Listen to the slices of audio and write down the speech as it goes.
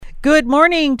Good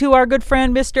morning to our good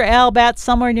friend, Mr. Al Batt,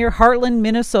 somewhere near Heartland,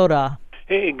 Minnesota.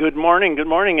 Hey, good morning. Good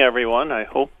morning, everyone. I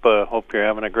hope you're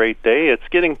having a great day. It's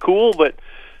getting cool, but,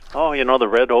 the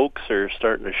red oaks are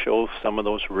starting to show some of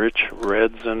those rich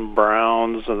reds and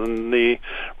browns, and the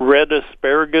red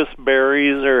asparagus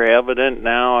berries are evident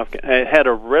now. I had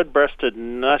a red-breasted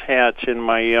nuthatch in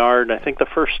my yard. I think the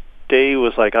first day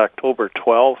was like October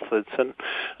 12th. It's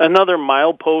another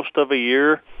milepost of a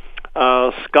year.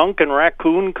 Skunk and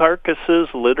raccoon carcasses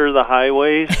litter the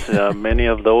highways. Many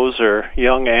of those are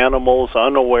young animals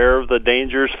unaware of the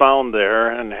dangers found there,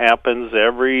 and happens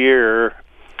every year.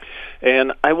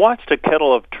 And I watched a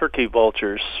kettle of turkey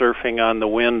vultures surfing on the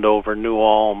wind over New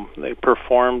Ulm. They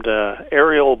performed an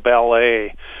aerial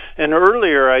ballet. And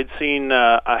earlier I'd seen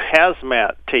a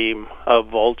hazmat team of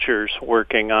vultures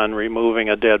working on removing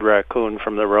a dead raccoon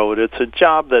from the road. It's a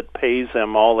job that pays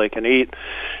them all they can eat.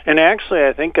 And actually,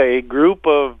 I think a group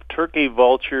of turkey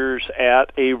vultures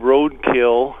at a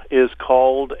roadkill is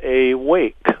called a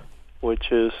wake,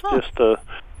 which is just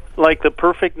like the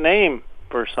perfect name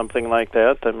for something like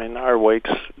that. I mean, our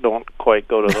wakes don't quite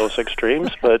go to those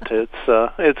extremes, but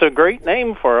it's a great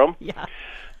name for them. Yeah.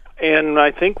 And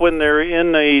I think when they're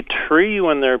in a tree,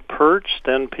 when they're perched,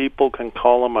 then people can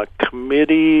call them a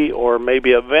committee or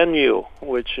maybe a venue,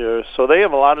 so they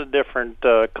have a lot of different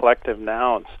collective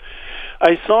nouns.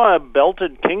 I saw a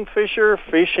belted kingfisher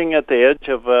fishing at the edge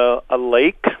of a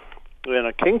lake. And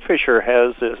a kingfisher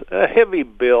has a heavy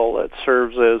bill that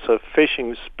serves as a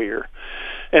fishing spear.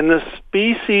 And the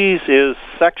species is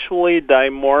sexually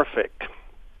dimorphic.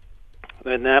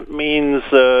 And that means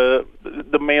the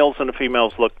males and the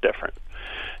females look different.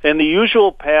 And the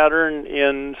usual pattern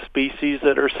in species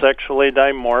that are sexually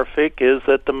dimorphic is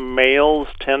that the males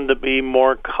tend to be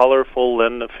more colorful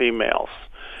than the females.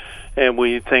 And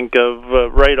we think of,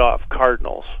 right off,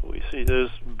 cardinals. We see this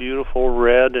beautiful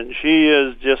red, and she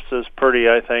is just as pretty,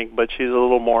 I think, but she's a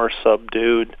little more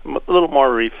subdued, a little more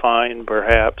refined,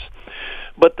 perhaps.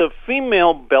 But the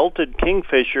female belted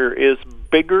kingfisher is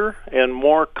bigger and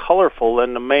more colorful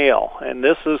than the male, and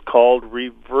this is called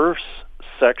reverse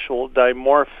sexual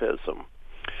dimorphism.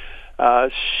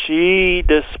 She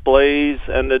displays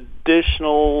an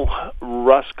additional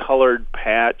rust-colored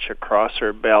patch across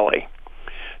her belly.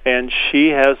 And she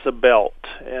has a belt.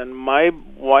 And my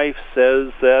wife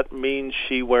says that means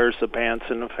she wears the pants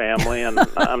in the family, and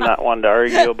I'm not one to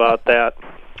argue about that.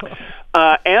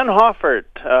 Ann Hoffert,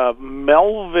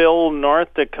 Melville,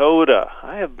 North Dakota.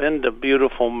 I have been to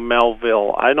beautiful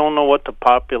Melville. I don't know what the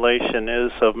population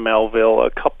is of Melville,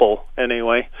 a couple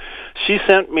anyway. She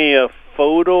sent me a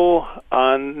photo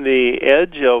on the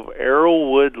edge of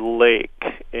Arrowwood Lake,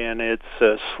 and it's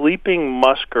a sleeping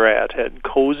muskrat had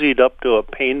cozied up to a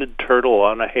painted turtle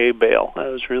on a hay bale. That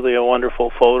was really a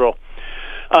wonderful photo.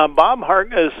 Bob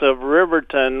Harkness of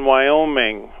Riverton,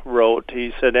 Wyoming, wrote,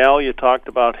 he said, Al, you talked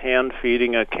about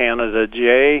hand-feeding a Canada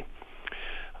jay.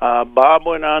 Bob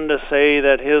went on to say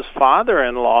that his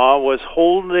father-in-law was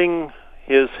holding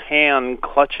his hand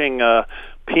clutching a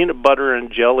peanut butter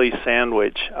and jelly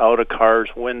sandwich out a car's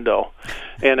window.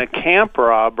 And a camp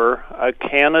robber, a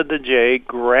Canada jay,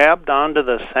 grabbed onto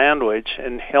the sandwich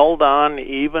and held on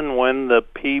even when the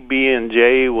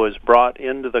PB&J was brought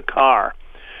into the car.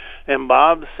 And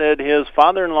Bob said his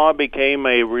father-in-law became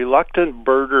a reluctant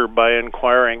birder by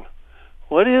inquiring,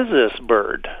 what is this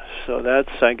bird? So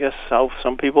that's, I guess, how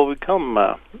some people become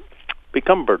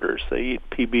birders. They eat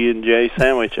PB&J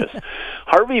sandwiches.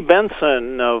 Harvey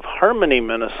Benson of Harmony,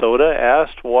 Minnesota,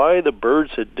 asked why the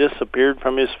birds had disappeared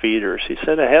from his feeders. He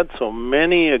said, I had so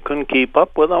many I couldn't keep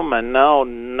up with them, and now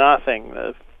nothing.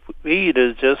 The feed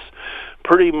is just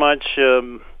pretty much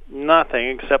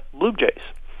nothing except blue jays.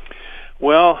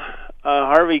 Well,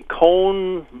 Harvey,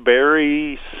 cone,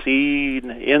 berry, seed,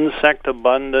 insect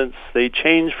abundance, they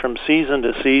change from season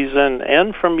to season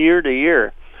and from year to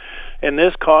year. And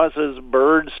this causes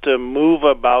birds to move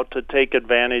about to take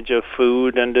advantage of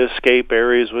food and to escape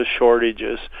areas with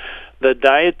shortages. The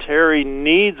dietary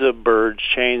needs of birds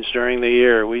change during the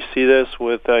year. We see this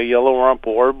with yellow rump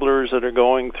warblers that are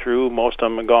going through. Most of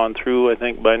them have gone through, I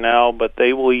think, by now, but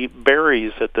they will eat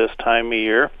berries at this time of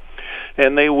year.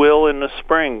 And they will in the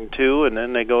spring, too, and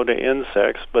then they go to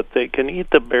insects. But they can eat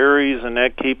the berries, and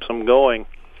that keeps them going.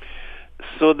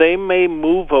 So they may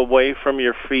move away from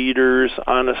your feeders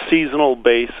on a seasonal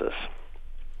basis.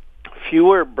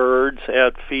 Fewer birds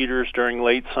at feeders during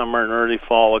late summer and early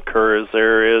fall occur as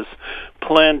there is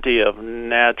plenty of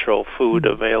natural food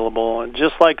available. And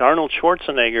just like Arnold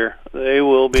Schwarzenegger, they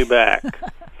will be back.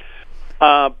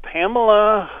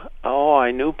 Pamela Oh, I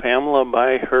knew Pamela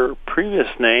by her previous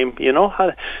name. You know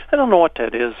how? I don't know what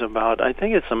that is about. I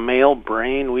think it's a male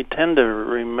brain. We tend to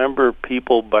remember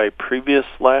people by previous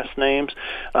last names.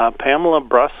 Pamela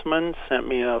Brussman sent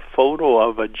me a photo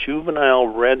of a juvenile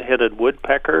red-headed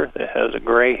woodpecker that has a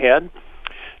gray head.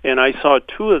 And I saw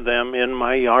two of them in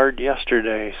my yard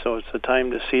yesterday, so it's the time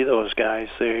to see those guys.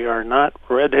 They are not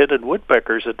red-headed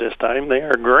woodpeckers at this time. They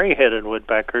are gray-headed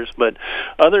woodpeckers, but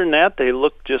other than that, they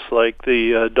look just like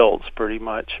the adults pretty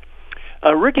much.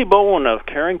 Ricky Bowen of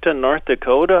Carrington, North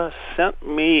Dakota, sent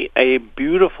me a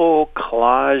beautiful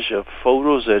collage of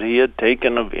photos that he had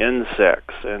taken of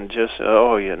insects and just,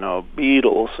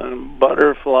 beetles and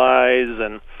butterflies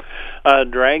and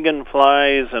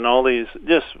dragonflies and all these,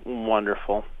 just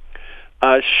wonderful.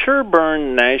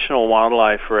 Sherburne National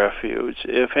Wildlife Refuge.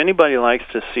 If anybody likes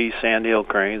to see sandhill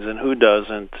cranes, and who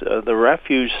doesn't, the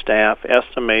refuge staff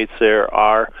estimates there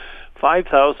are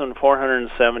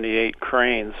 5,478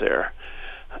 cranes there,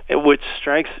 which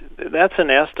that's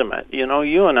an estimate. You know,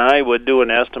 you and I would do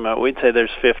an estimate. We'd say there's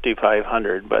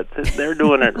 5,500, but they're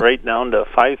doing it right down to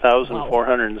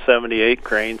 5,478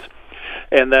 cranes.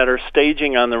 And that are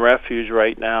staging on the refuge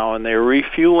right now, and they're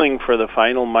refueling for the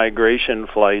final migration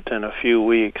flight in a few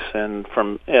weeks. And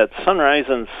at sunrise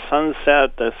and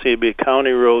sunset, the CB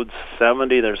County Road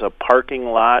 70, there's a parking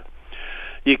lot.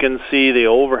 You can see the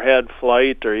overhead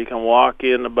flight, or you can walk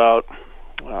in about,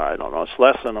 it's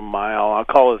less than a mile. I'll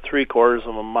call it 3/4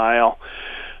 of a mile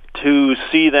to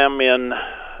see them in,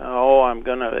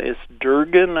 it's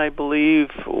Durgan, I believe,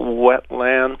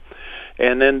 wetland.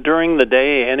 And then during the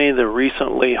day, any of the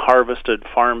recently harvested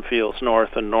farm fields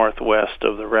north and northwest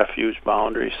of the refuge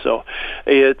boundary. So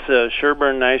it's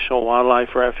Sherburne National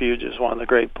Wildlife Refuge is one of the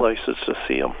great places to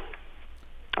see them.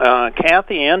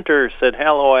 Kathy Enter said,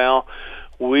 "Hello, Al.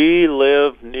 We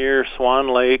live near Swan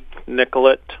Lake,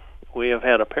 Nicollet. We have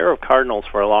had a pair of cardinals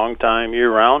for a long time,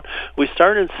 year-round. We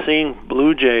started seeing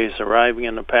blue jays arriving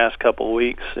in the past couple of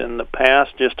weeks. In the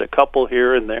past, just a couple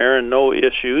here and there and no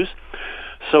issues.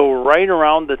 So right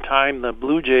around the time the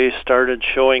blue jays started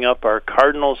showing up, our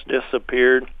cardinals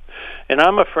disappeared, and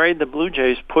I'm afraid the blue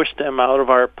jays pushed them out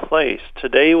of our place.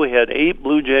 Today we had 8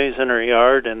 blue jays in our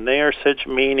yard, and they are such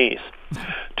meanies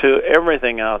to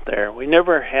everything out there. We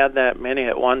never had that many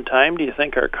at one time. Do you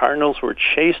think our cardinals were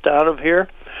chased out of here?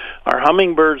 Our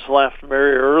hummingbirds left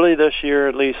very early this year,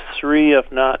 at least 3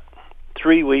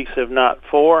 weeks, if not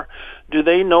 4. Do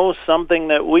they know something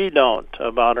that we don't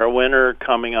about our winter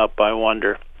coming up, I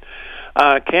wonder?"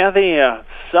 Kathy,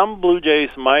 some blue jays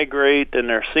migrate, and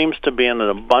there seems to be an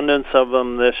abundance of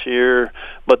them this year.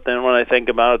 But then when I think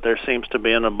about it, there seems to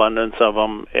be an abundance of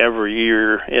them every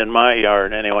year in my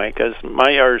yard anyway, because my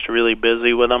yard's really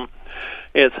busy with them.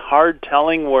 It's hard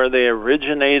telling where they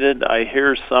originated. I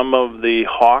hear some of the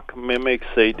hawk mimics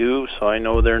they do, so I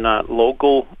know they're not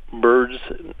local birds,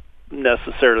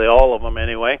 necessarily all of them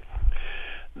anyway.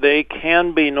 They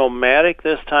can be nomadic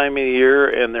this time of year,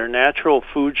 and their natural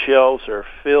food shelves are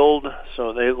filled,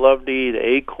 so they love to eat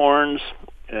acorns,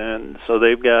 and so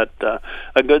they've got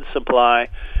a good supply.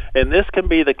 And this can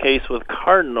be the case with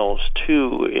cardinals,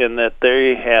 too, in that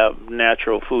they have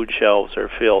natural food shelves are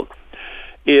filled.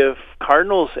 If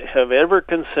cardinals have ever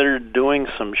considered doing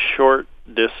some short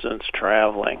distance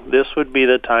traveling, this would be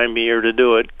the time of year to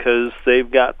do it because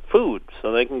they've got food,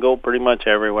 so they can go pretty much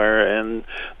everywhere and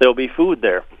there'll be food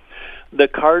there. The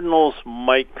cardinals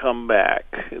might come back.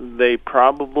 They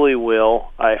probably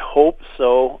will. I hope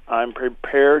so. I'm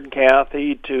prepared,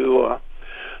 Kathy, to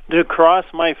cross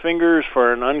my fingers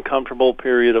for an uncomfortable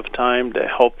period of time to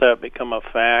help that become a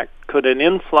fact. Could an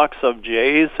influx of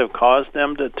jays have caused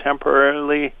them to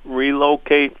temporarily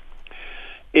relocate?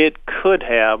 It could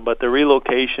have, but the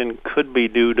relocation could be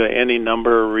due to any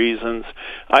number of reasons.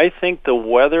 I think the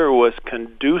weather was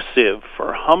conducive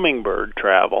for hummingbird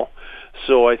travel,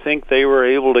 so I think they were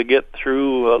able to get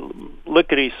through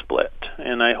lickety-split,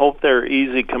 and I hope their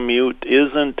easy commute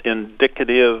isn't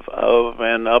indicative of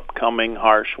an upcoming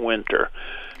harsh winter.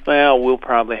 Well, we'll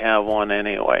probably have one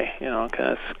anyway,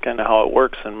 because that's kind of how it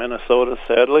works in Minnesota,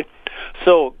 sadly.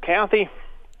 So, Kathy,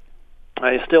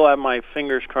 I still have my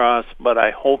fingers crossed, but I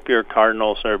hope your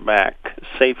cardinals are back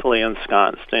safely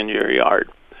ensconced in your yard.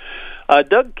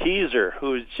 Doug Keyser,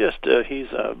 who's just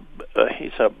he's a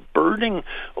birding.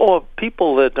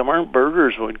 People that aren't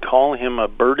birders would call him a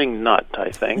birding nut,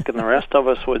 I think, and the rest of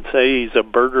us would say he's a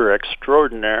birder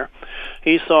extraordinaire.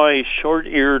 He saw a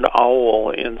short-eared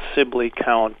owl in Sibley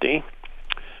County.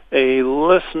 A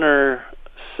listener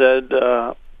said,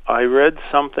 "I read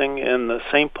something in the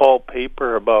St. Paul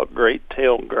paper about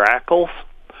great-tailed grackles.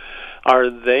 Are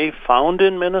they found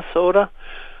in Minnesota?"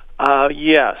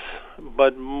 Yes.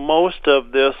 but most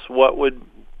of this, what would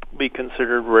be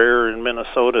considered rare in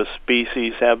Minnesota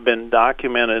species, have been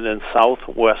documented in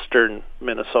southwestern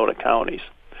Minnesota counties.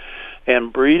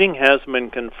 And breeding has been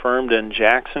confirmed in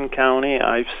Jackson County.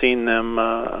 I've seen them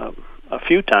a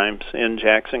few times in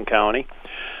Jackson County.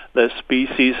 The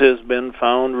species has been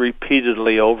found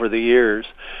repeatedly over the years.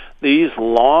 These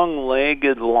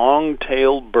long-legged,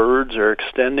 long-tailed birds are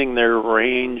extending their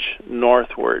range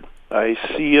northward. I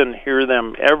see and hear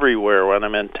them everywhere when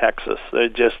I'm in Texas. They're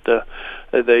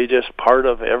just part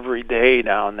of every day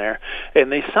down there.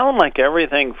 And they sound like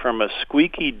everything from a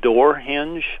squeaky door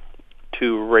hinge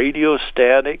to radio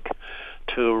static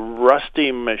to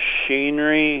rusty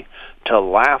machinery to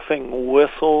laughing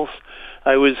whistles.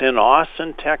 I was in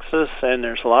Austin, Texas, and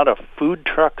there's a lot of food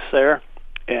trucks there,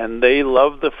 and they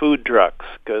love the food trucks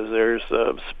because there's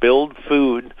spilled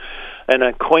food. An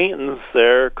acquaintance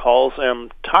there calls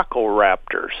them taco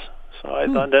raptors. So I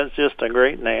thought that's just a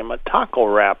great name, a taco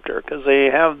raptor, because they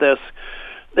have this,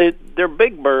 they're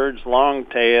big birds, long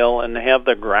tail, and they have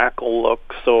the grackle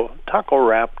look, so taco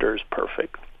raptor is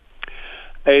perfect.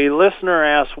 A listener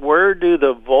asks, where do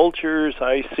the vultures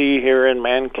I see here in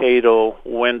Mankato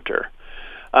winter?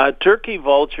 Turkey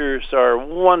vultures are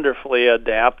wonderfully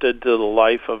adapted to the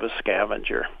life of a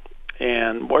scavenger.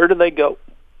 And where do they go?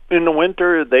 In the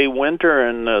winter, they winter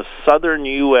in the southern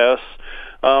U.S.,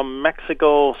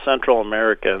 Mexico, Central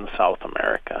America, and South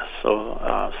America.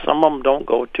 So some of them don't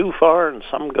go too far, and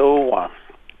some go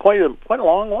quite a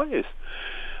long ways.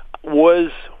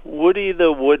 Was Woody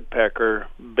the woodpecker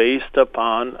based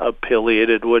upon a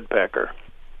pileated woodpecker?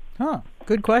 Huh,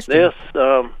 good question. This,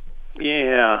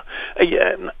 yeah,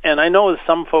 and I know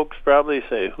some folks probably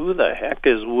say, who the heck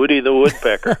is Woody the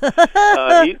woodpecker?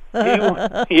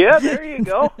 Yeah, there you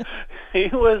go. He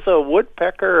was a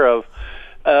woodpecker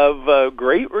of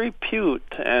great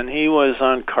repute, and he was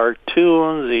on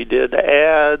cartoons. He did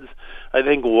ads. I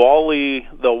think Wally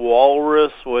the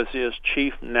walrus was his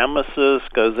chief nemesis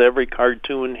because every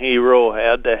cartoon hero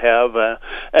had to have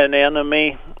an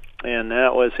enemy, and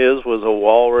that was was a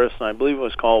walrus, and I believe it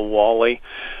was called Wally.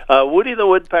 Woody the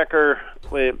woodpecker,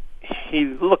 he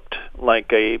looked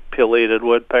like a pileated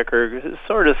woodpecker. It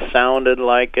sort of sounded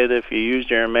like it if you used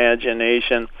your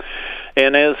imagination.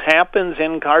 And as happens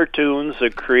in cartoons, the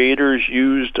creators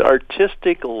used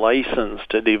artistic license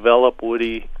to develop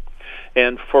Woody.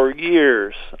 And for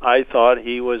years, I thought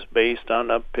he was based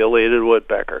on a pileated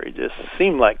woodpecker. He just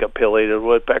seemed like a pileated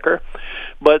woodpecker.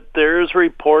 But there's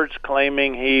reports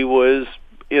claiming he was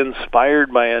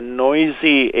inspired by a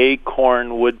noisy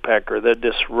acorn woodpecker that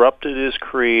disrupted his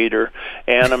creator,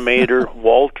 animator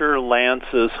Walter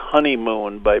Lance's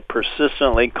honeymoon by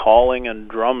persistently calling and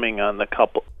drumming on the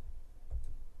couple.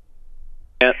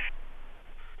 And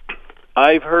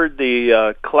I've heard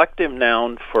the collective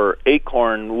noun for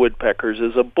acorn woodpeckers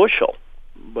is a bushel,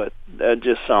 but that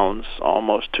just sounds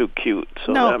almost too cute,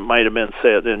 so that might have been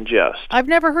said in jest. I've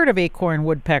never heard of acorn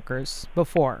woodpeckers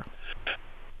before.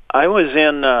 I was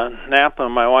in Napa.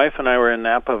 My wife and I were in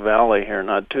Napa Valley here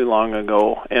not too long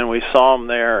ago, and we saw them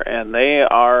there, and they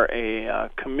are a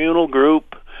communal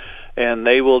group, and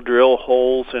they will drill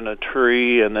holes in a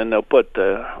tree, and then they'll put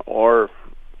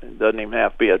it doesn't even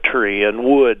have to be a tree, and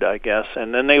wood, I guess,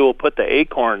 and then they will put the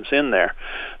acorns in there.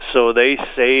 So they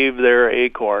save their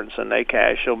acorns and they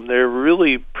cache them. They're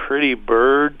really pretty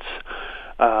birds.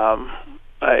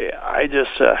 I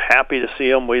just happy to see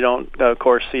them. We don't, of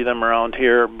course, see them around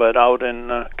here, but out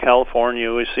in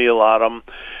California we see a lot of them.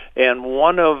 And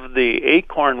one of the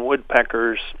acorn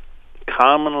woodpeckers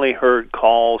commonly heard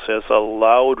calls as a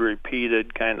loud,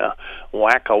 repeated kind of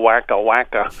wacka, wacka,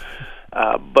 wacka.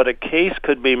 But a case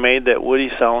could be made that Woody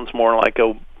sounds more like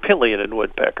a pileated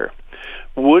woodpecker.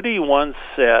 Woody once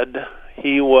said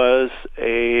he was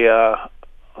a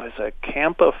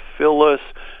Camphophilus.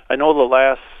 I know the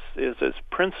last is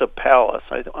Principalis.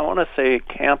 I want to say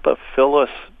Camphophilus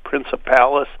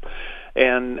principalis.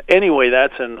 And anyway,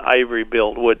 that's an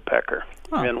ivory-billed woodpecker.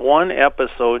 Huh. And one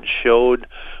episode showed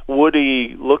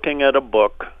Woody looking at a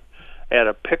book at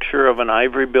a picture of an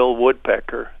ivory-billed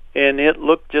woodpecker, and it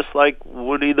looked just like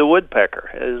Woody the woodpecker.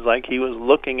 It was like he was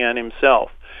looking at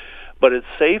himself. But it's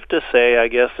safe to say, I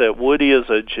guess, that Woody is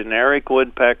a generic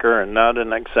woodpecker and not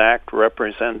an exact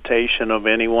representation of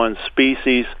any one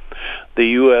species. The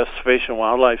U.S. Fish and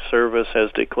Wildlife Service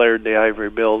has declared the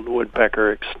ivory-billed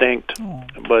woodpecker extinct. Oh.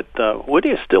 But Woody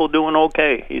is still doing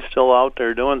okay. He's still out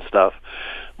there doing stuff.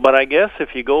 But I guess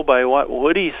if you go by what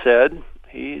Woody said,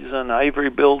 he's an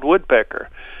ivory-billed woodpecker.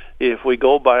 If we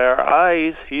go by our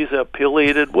eyes, he's a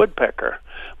pileated woodpecker.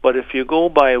 But if you go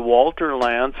by Walter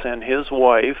Lance and his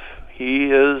wife,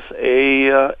 he is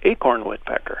a acorn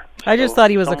woodpecker. I just thought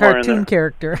he was a cartoon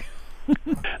character.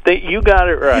 You got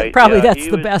it right. Probably that's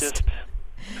the best.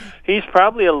 He's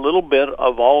probably a little bit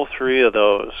of all three of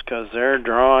those, because they're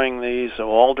drawing these.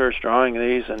 Walter's drawing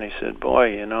these, and he said,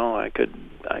 "Boy, I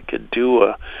could do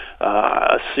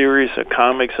a series of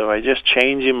comics if I just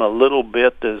change him a little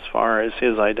bit as far as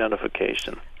his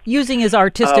identification." Using his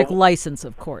artistic license,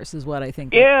 of course, is what I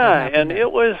think. Yeah, and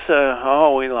it was,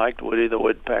 we liked Woody the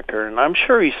Woodpecker, and I'm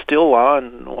sure he's still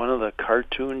on one of the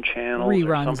cartoon channels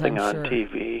reruns, or something on sure.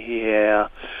 TV. Yeah.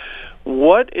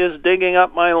 What is digging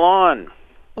up my lawn?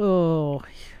 Oh,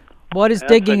 what is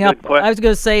digging up? I was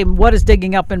going to say, what is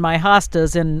digging up in my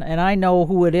hostas, and I know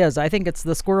who it is. I think it's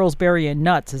the squirrels burying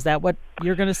nuts. Is that what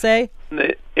you're going to say?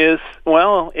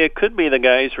 It could be the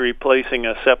guys replacing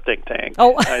a septic tank.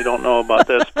 Oh. I don't know about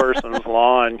this person's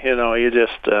lawn. You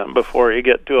just, before you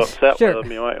get too upset Sure. with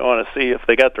them, you might want to see if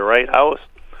they got the right house.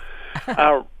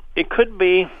 It could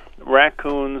be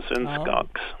raccoons and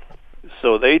skunks.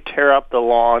 So they tear up the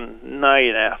lawn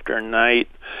night after night.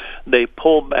 They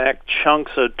pull back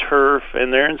chunks of turf,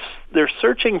 and they're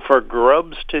searching for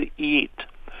grubs to eat.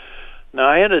 Now,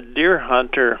 I had a deer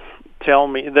hunter tell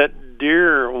me that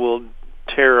deer will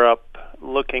tear up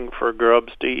looking for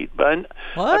grubs to eat, but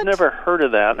I've never heard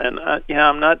of that. And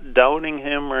I'm not doubting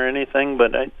him or anything,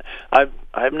 but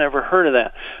I've never heard of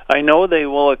that. I know they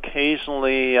will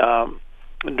occasionally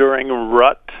during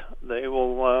rut they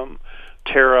will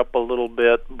tear up a little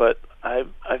bit, but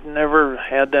I've never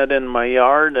had that in my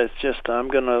yard. It's just I'm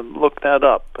going to look that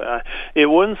up. It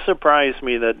wouldn't surprise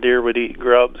me that deer would eat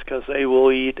grubs, because they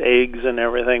will eat eggs and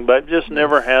everything, but I've just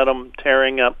never had them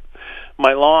tearing up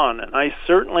my lawn. And I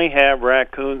certainly have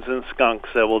raccoons and skunks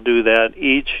that will do that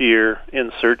each year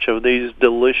in search of these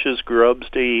delicious grubs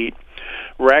to eat.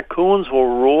 Raccoons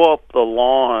will roll up the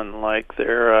lawn like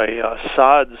they're a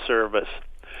sod service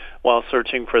while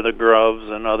searching for the grubs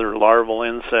and other larval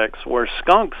insects, where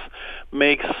skunks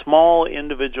make small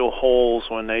individual holes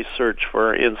when they search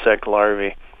for insect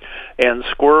larvae. And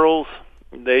squirrels,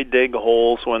 they dig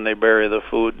holes when they bury the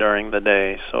food during the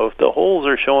day. So if the holes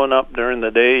are showing up during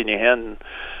the day and you hadn't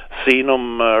seen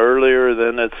them earlier,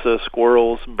 then it's the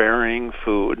squirrels burying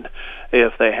food.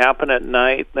 If they happen at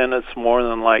night, then it's more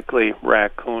than likely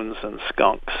raccoons and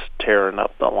skunks tearing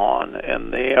up the lawn.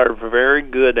 And they are very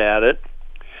good at it.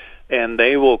 And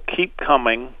they will keep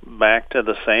coming back to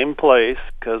the same place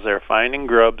because they're finding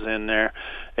grubs in there,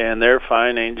 and they're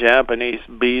finding Japanese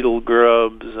beetle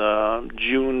grubs,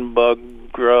 June bug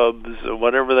grubs,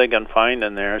 whatever they can find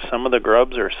in there. Some of the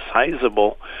grubs are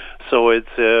sizable, so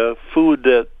it's food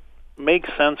that makes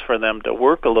sense for them to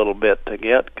work a little bit to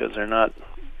get, because they're not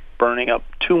burning up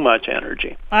too much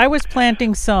energy. I was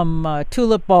planting some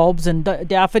tulip bulbs and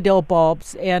daffodil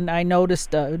bulbs, and I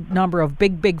noticed a number of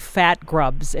big fat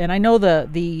grubs. And I know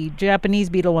the Japanese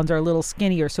beetle ones are a little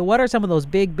skinnier. So what are some of those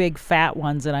big fat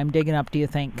ones that I'm digging up, do you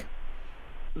think?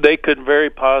 They could very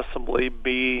possibly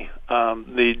be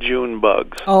the June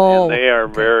bugs. Oh, and they are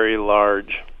very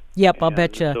large. Yep, I'll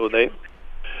bet you. So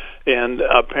and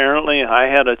apparently I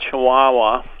had a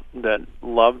Chihuahua that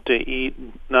loved to eat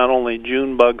not only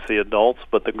June bugs, the adults,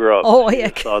 but the grubs. Oh, yeah.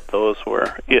 He thought those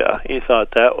were, he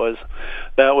thought that was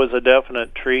a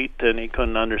definite treat, and he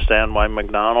couldn't understand why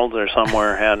McDonald's or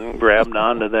somewhere hadn't grabbed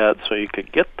onto that so you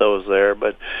could get those there,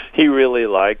 but he really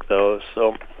liked those.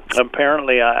 So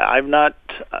apparently I've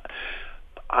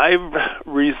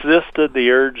resisted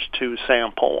the urge to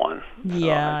sample one.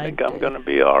 Yeah, so I think I'm going to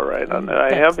be all right on that.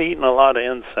 I have eaten a lot of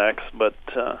insects, but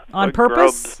on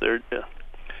purpose? Grubs, they're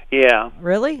yeah.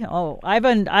 Really? Oh, I've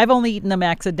only eaten them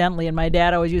accidentally, and my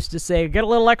dad always used to say, "Get a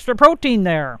little extra protein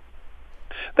there."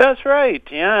 That's right.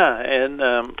 Yeah, and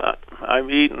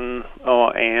I've eaten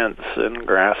ants and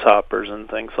grasshoppers and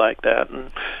things like that,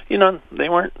 and they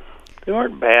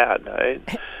weren't bad.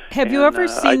 Have you ever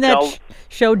seen that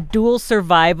show Dual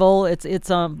Survival? It's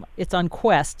on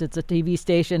Quest. It's a TV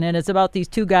station, and it's about these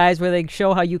two guys where they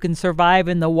show how you can survive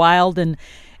in the wild, and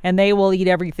they will eat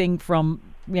everything from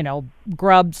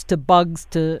grubs to bugs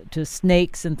to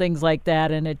snakes and things like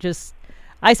that. And it just,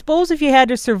 I suppose if you had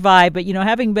to survive, but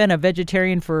having been a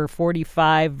vegetarian for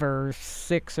 45 or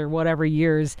 6 or whatever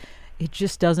years, it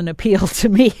just doesn't appeal to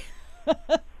me.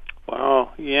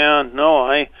 Well, yeah,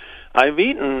 no, I've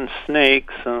eaten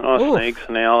snakes and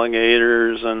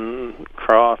alligators and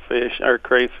crawfish or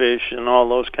crayfish and all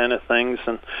those kind of things,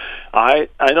 and I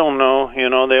don't know.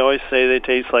 They always say they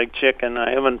taste like chicken.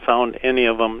 I haven't found any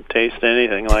of them taste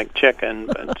anything like chicken,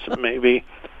 but maybe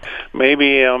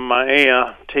Maybe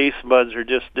my taste buds are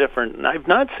just different. And I've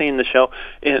not seen the show.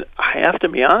 And I have to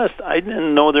be honest, I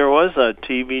didn't know there was a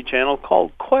TV channel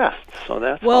called Quest. So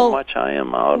that's how much I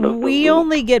am out of the loop. We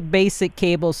only get basic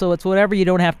cable, so it's whatever you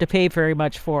don't have to pay very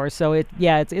much for. So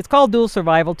it's called Dual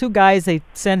Survival. Two guys they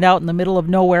send out in the middle of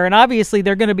nowhere, and obviously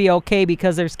they're going to be okay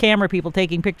because there's camera people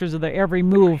taking pictures of their every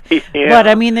move. Yeah. But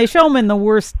I mean, they show them in the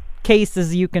worst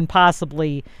cases you can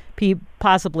possibly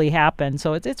happen.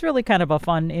 So it's really kind of a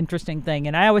fun, interesting thing.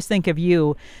 And I always think of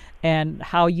you and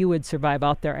how you would survive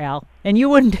out there, Al. And you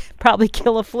wouldn't probably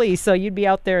kill a flea, so you'd be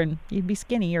out there and you'd be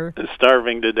skinny or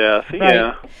starving to death.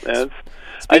 Right. Yeah,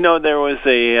 I know there was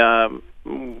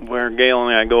where Gail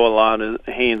and I go a lot is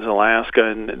Haines, Alaska,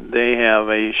 and they have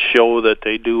a show that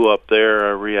they do up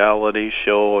there, a reality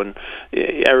show, and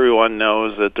everyone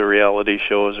knows that the reality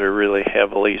shows are really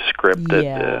heavily scripted.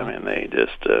 Yeah. I mean, they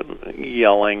just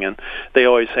yelling, and they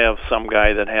always have some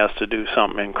guy that has to do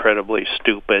something incredibly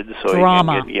stupid so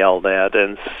Drama. he can get yelled at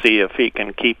and see if he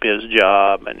can keep his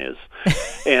job and his.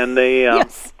 And they,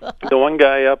 Yes. the one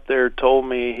guy up there told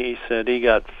me, he said he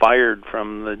got fired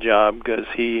from the job because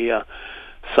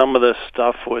some of the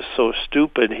stuff was so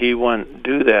stupid he wouldn't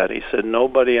do that. He said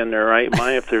nobody in their right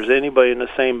mind, if there's anybody in the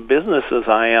same business as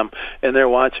I am and they're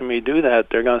watching me do that,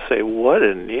 they're going to say, what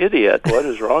an idiot, what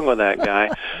is wrong with that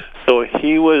guy? So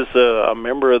he was a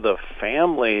member of the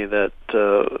family that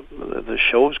the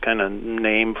show's kind of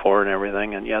named for and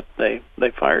everything, and yet they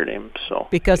fired him. So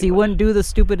because he wouldn't do the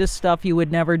stupidest stuff you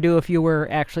would never do if you were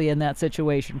actually in that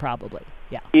situation, probably.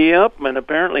 Yeah. Yep, and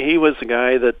apparently he was the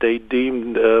guy that they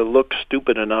deemed looked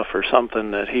stupid enough or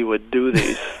something that he would do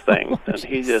these things, and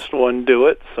he just wouldn't do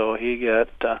it. So he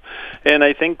got, and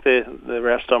I think the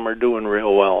rest of them are doing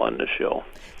real well on the show.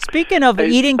 Speaking of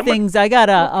eating things, I got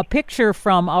a picture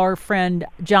from our friend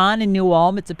John in New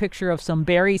Ulm. It's a picture of some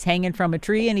berries hanging from a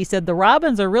tree, and he said the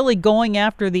robins are really going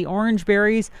after the orange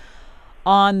berries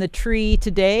on the tree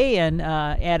today and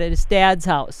at his dad's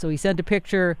house. So he sent a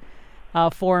picture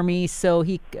for me, so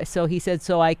he said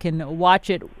so I can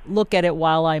watch it, look at it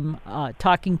while I'm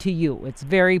talking to you. It's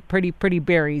very pretty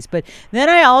berries. But then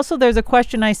there's a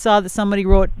question I saw that somebody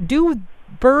wrote: do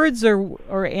birds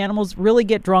or animals really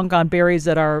get drunk on berries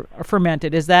that are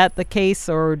fermented? Is that the case,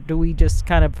 or do we just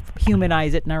kind of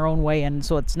humanize it in our own way, and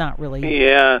so it's not really?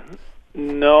 Yeah,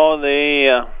 no,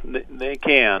 they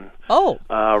can. Oh,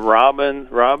 robins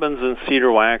and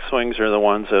cedar waxwings are the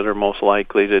ones that are most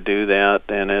likely to do that,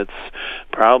 and it's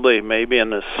probably maybe in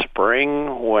the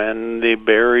spring when the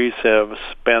berries have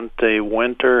spent a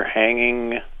winter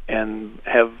hanging and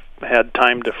have had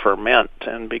time to ferment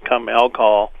and become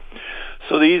alcohol.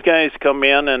 So these guys come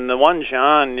in, and the one,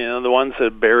 John, the ones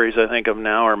that berries I think of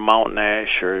now are mountain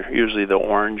ash, or usually the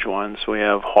orange ones. We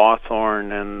have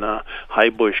hawthorn and high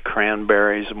bush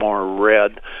cranberries, more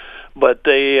red. But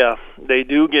they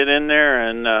do get in there,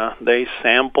 and they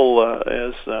sample,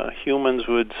 as humans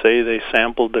would say, they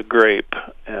sampled the grape.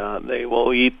 They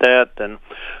will eat that, and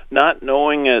not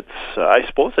knowing I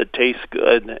suppose it tastes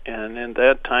good, and in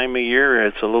that time of year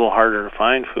it's a little harder to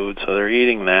find food, so they're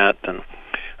eating that. And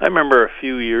I remember a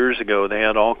few years ago they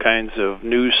had all kinds of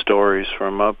news stories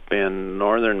from up in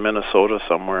northern Minnesota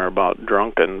somewhere about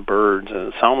drunken birds, and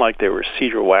it sounded like they were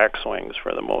cedar waxwings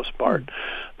for the most part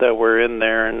that were in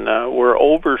there, and were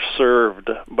overserved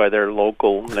by their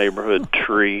local neighborhood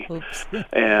tree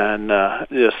and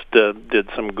just did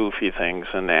some goofy things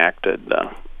and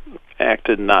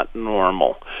acted not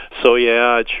normal. So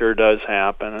yeah, it sure does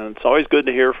happen, and it's always good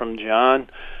to hear from John.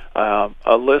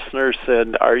 A listener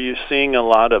said, are you seeing a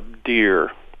lot of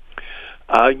deer?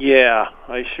 Yeah,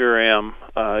 I sure am.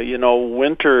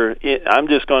 Winter, I'm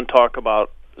just going to talk about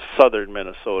southern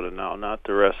Minnesota now, not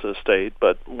the rest of the state,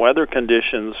 but weather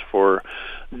conditions for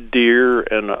deer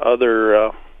and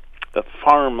other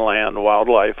farmland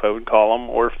wildlife, I would call them,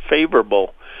 were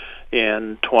favorable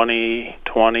in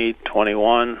 2020,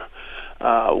 21.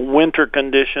 Winter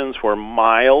conditions were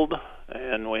mild,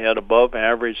 and we had above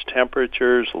average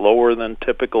temperatures, lower than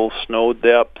typical snow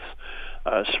depths.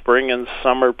 Spring and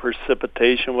summer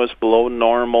precipitation was below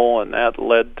normal, and that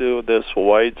led to this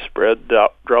widespread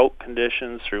drought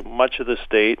conditions through much of the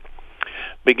state,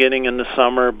 beginning in the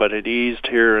summer, but it eased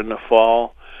here in the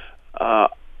fall.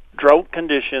 Drought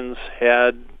conditions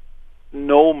had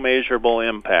no measurable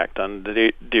impact on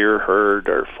the deer herd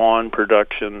or fawn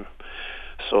production.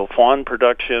 So fawn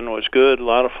production was good, a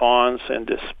lot of fawns, and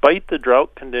despite the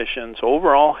drought conditions,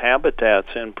 overall habitat's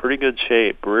in pretty good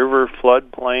shape. River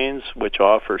floodplains, which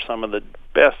offer some of the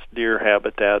best deer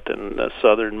habitat in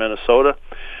southern Minnesota,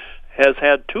 has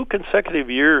had 2 consecutive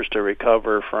years to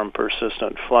recover from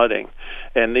persistent flooding.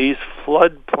 And these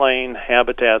floodplain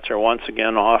habitats are once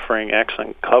again offering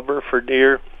excellent cover for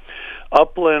deer.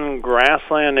 Upland,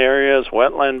 grassland areas,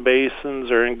 wetland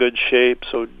basins are in good shape,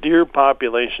 so deer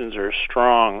populations are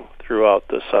strong throughout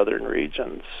the southern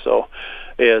regions. So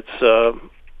it's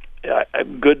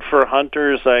good for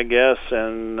hunters, I guess,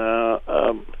 and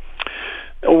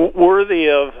worthy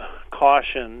of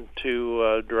caution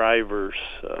to drivers.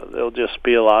 There'll just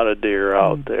be a lot of deer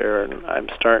out there, and I'm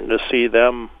starting to see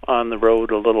them on the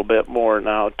road a little bit more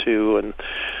now too, and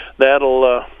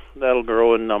that'll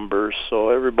grow in numbers. So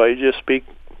everybody just be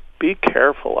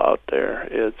careful out there.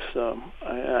 It's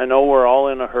I know we're all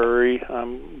in a hurry.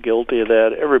 I'm guilty of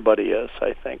that. Everybody is,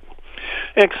 I think.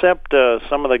 Except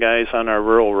some of the guys on our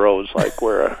rural roads, like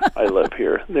where I live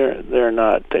here, they're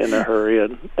not in a hurry,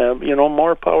 and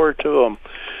more power to them.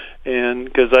 And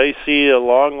because I see a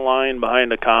long line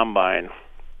behind a combine,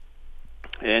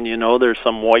 and there's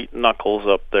some white knuckles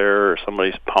up there, or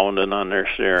somebody's pounding on their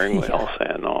steering wheel,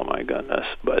 saying, "Oh my goodness!"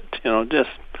 But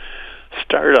just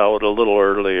start out a little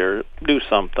earlier, do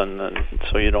something, and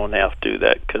so you don't have to do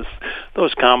that, because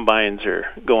those combines are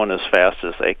going as fast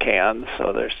as they can,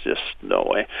 so there's just no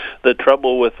way. The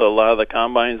trouble with a lot of the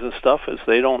combines and stuff is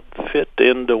they don't fit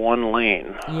into one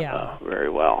lane very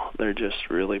well. They're just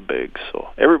really big, so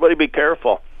everybody be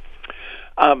careful.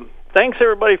 Thanks,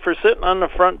 everybody, for sitting on the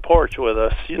front porch with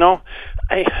us.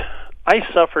 I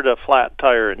suffered a flat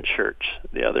tire in church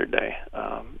the other day.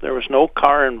 There was no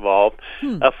car involved.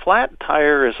 A flat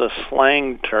tire is a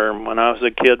slang term when I was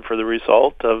a kid for the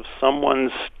result of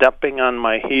someone stepping on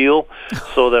my heel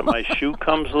so that my shoe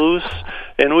comes loose.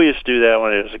 And we used to do that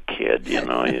when I was a kid,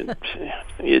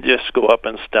 You just go up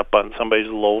and step on somebody's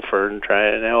loafer and try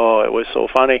it. Oh, it was so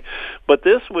funny. But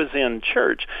this was in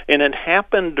church, and it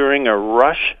happened during a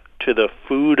rush to the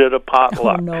food at a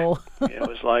potluck. Oh no! It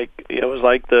was like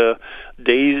the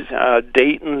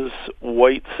Dayton's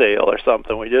white sale or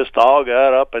something. We just all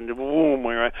got up and boom,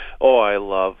 we were. Oh, I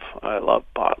love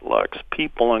potlucks.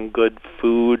 People and good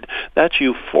food. That's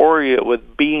euphoria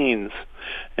with beans.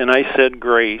 And I said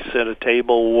grace at a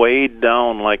table weighed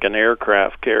down like an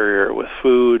aircraft carrier with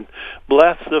food.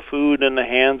 Bless the food in the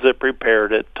hands that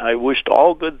prepared it. I wished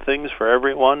all good things for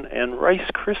everyone, and Rice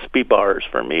Krispie bars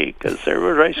for me, because there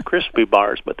were Rice Krispie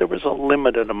bars, but there was a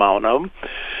limited amount of them.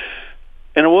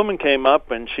 And a woman came up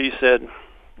and she said,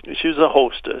 she was a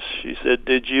hostess. She said,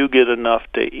 "Did you get enough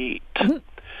to eat?"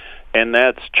 And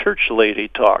that's church lady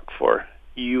talk for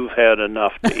you've had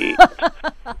enough to eat.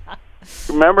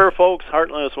 Remember, folks,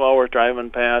 Heartland is while we're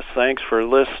driving past. Thanks for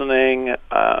listening.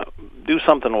 Do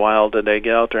something wild today.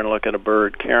 Get out there and look at a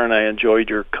bird. Karen, I enjoyed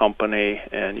your company,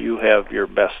 and you have your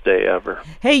best day ever.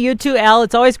 Hey, you too, Al.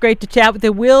 It's always great to chat with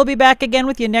you. We'll be back again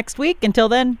with you next week. Until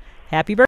then, happy birthday.